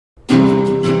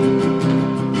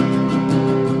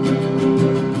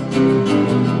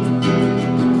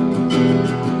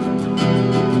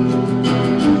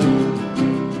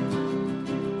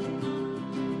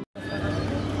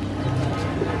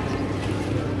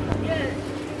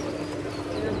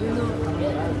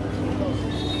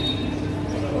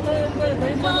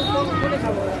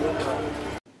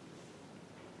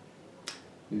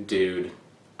Dude,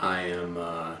 I am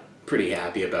pretty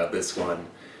happy about this one.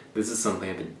 This is something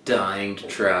I've been dying to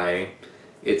try.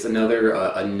 It's another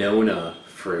Anona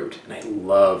fruit, and I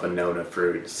love Anona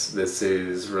fruits. This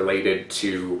is related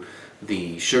to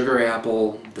the sugar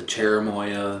apple, the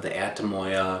cherimoya, the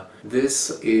atamoya.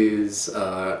 This is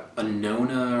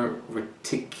Anona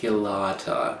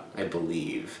reticulata, I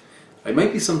believe. It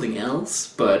might be something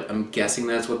else, but I'm guessing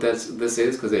that's what this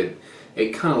is because it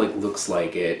kind of like looks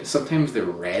like it. Sometimes they're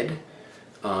red,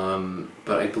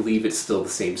 but I believe it's still the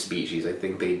same species. I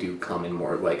think they do come in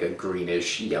more like a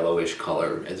greenish, yellowish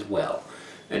color as well.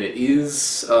 And it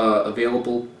is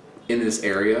available in this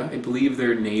area. I believe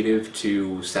they're native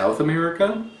to South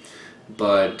America,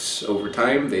 but over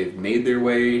time they've made their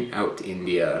way out to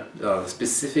India,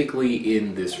 specifically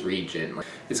in this region.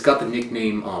 It's got the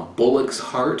nickname Bullock's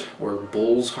heart, or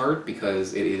bull's heart,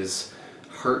 because it is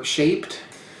heart-shaped.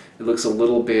 It looks a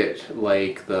little bit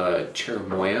like the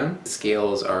cherimoya. The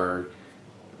scales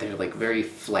they're like very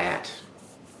flat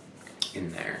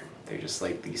in there. They're just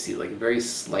like, you see like very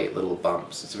slight little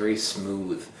bumps. It's very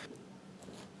smooth.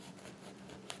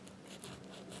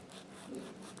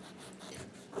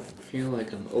 I feel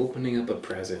like I'm opening up a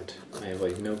present. I have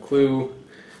like no clue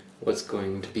what's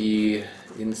going to be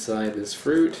inside this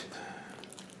fruit.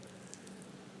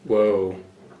 Whoa.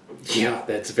 Yeah,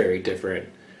 that's very different.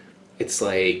 It's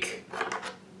like,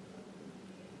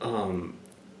 I don't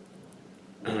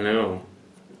know.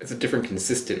 It's a different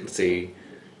consistency.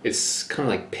 It's kind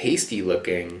of like pasty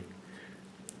looking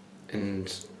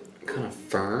and kind of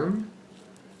firm.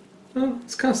 Oh,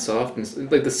 it's kind of soft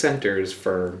and like the center is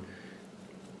firm.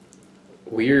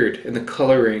 Weird, and the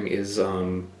coloring is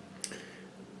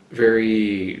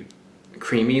very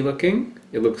creamy looking.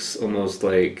 It looks almost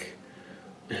like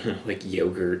like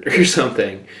yogurt or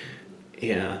something.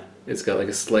 Yeah, it's got like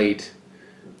a slight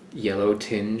yellow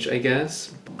tinge, I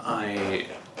guess. I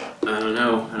don't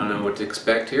know what to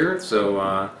expect here,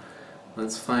 so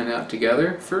let's find out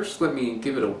together. First, let me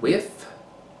give it a whiff.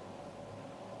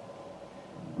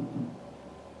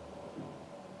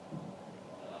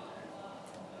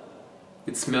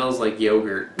 It smells like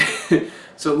yogurt.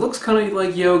 So it looks kind of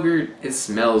like yogurt, it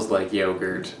smells like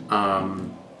yogurt.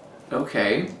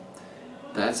 Okay,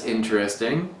 that's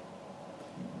interesting.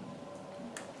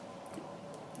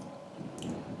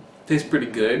 Tastes pretty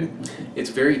good. It's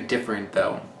very different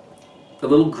though. A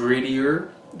little grittier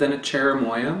than a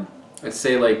cherimoya. I'd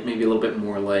say like maybe a little bit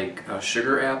more like a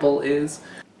sugar apple is.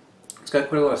 It's got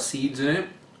quite a lot of seeds in it.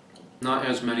 Not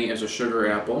as many as a sugar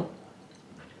apple.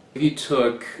 If you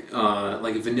took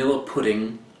like a vanilla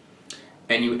pudding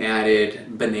and you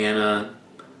added banana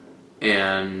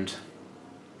and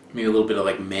maybe a little bit of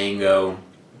like mango,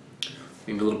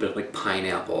 maybe a little bit of like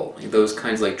pineapple, like those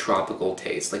kinds of like tropical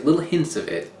tastes, like little hints of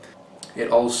it. It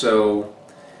also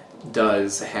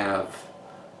does have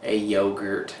a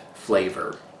yogurt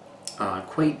flavor,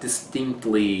 quite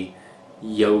distinctly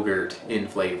yogurt in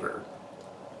flavor.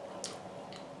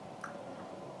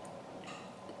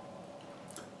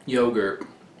 Yogurt.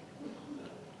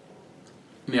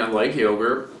 I mean, I like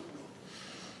yogurt.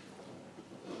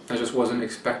 I just wasn't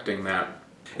expecting that.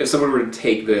 If someone were to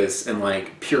take this and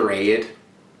like puree it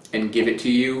and give it to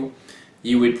you,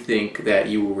 you would think that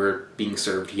you were being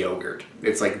served yogurt.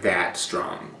 It's like that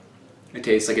strong. It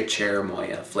tastes like a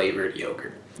cherimoya flavored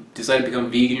yogurt. Decide to become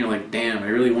vegan, you're like, damn, I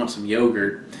really want some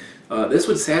yogurt. This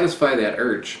would satisfy that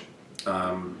urge.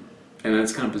 And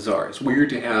that's kind of bizarre. It's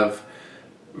weird to have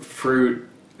fruit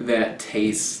that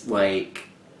tastes like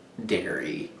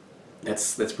dairy.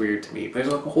 That's weird to me. There's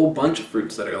like a whole bunch of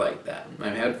fruits that are like that.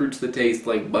 I've had fruits that taste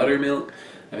like buttermilk.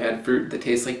 I've had fruit that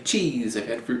tastes like cheese. I've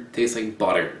had fruit that tastes like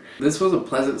butter. This was a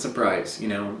pleasant surprise, you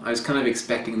know. I was kind of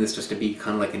expecting this just to be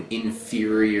kind of like an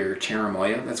inferior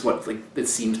cherimoya. That's what like it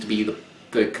seems to be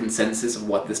the consensus of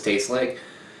what this tastes like.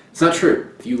 It's not true.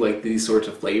 If you like these sorts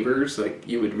of flavors, like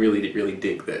you would really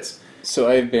dig this. So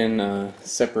I've been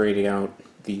separating out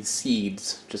these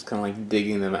seeds, just kind of like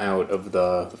digging them out of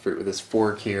the fruit with this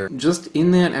fork here. Just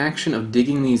in that action of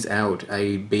digging these out,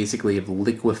 I basically have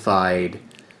liquefied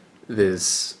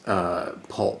this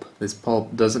pulp. This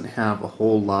pulp doesn't have a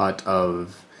whole lot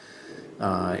of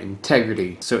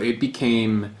integrity, so it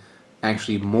became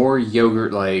actually more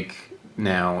yogurt-like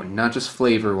now, not just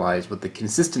flavor-wise, but the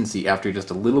consistency after just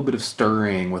a little bit of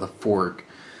stirring with a fork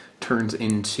turns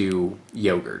into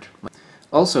yogurt.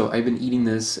 Also, I've been eating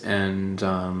this and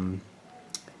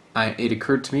it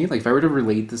occurred to me, like if I were to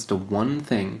relate this to one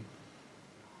thing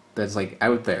that's like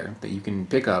out there that you can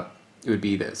pick up, it would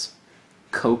be this.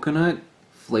 Coconut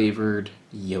flavored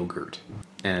yogurt.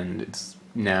 And it's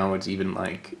now it's even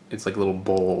like, it's like a little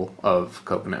bowl of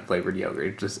coconut flavored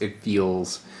yogurt. It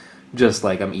feels just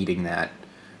like I'm eating that.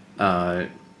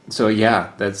 So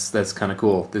yeah, that's kind of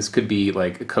cool. This could be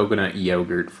like a coconut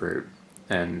yogurt fruit,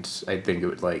 and I think it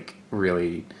would like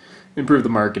really improve the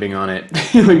marketing on it.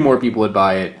 Like more people would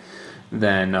buy it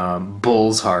than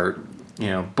Bull's Heart.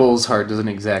 Bull's Heart doesn't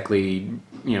exactly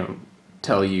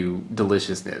tell you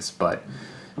deliciousness, but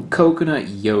coconut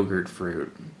yogurt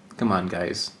fruit. Come on,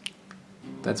 guys,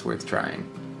 that's worth trying.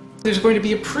 There's going to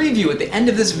be a preview at the end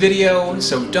of this video,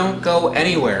 so don't go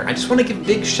anywhere. I just want to give a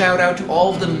big shout out to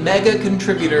all of the mega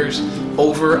contributors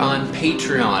over on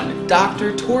Patreon.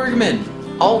 Dr. Torgman,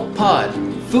 AltPod,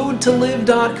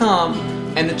 foodtolive.com,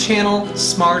 and the channel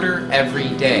Smarter Every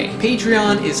Day.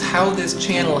 Patreon is how this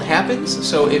channel happens,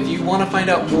 so if you want to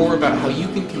find out more about how you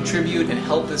can contribute and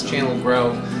help this channel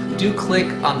grow, do click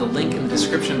on the link in the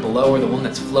description below, or the one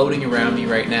that's floating around me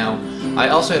right now. I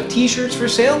also have t-shirts for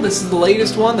sale. This is the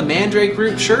latest one, the Mandrake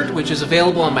Group shirt, which is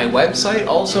available on my website,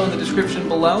 also in the description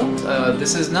below.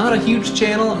 This is not a huge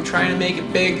channel. I'm trying to make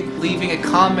it big. Leaving a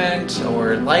comment,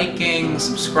 or liking,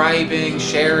 subscribing,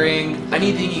 sharing,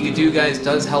 anything you could do, guys,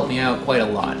 does help me out quite a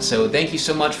lot. So thank you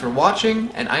so much for watching,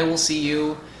 and I will see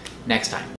you next time.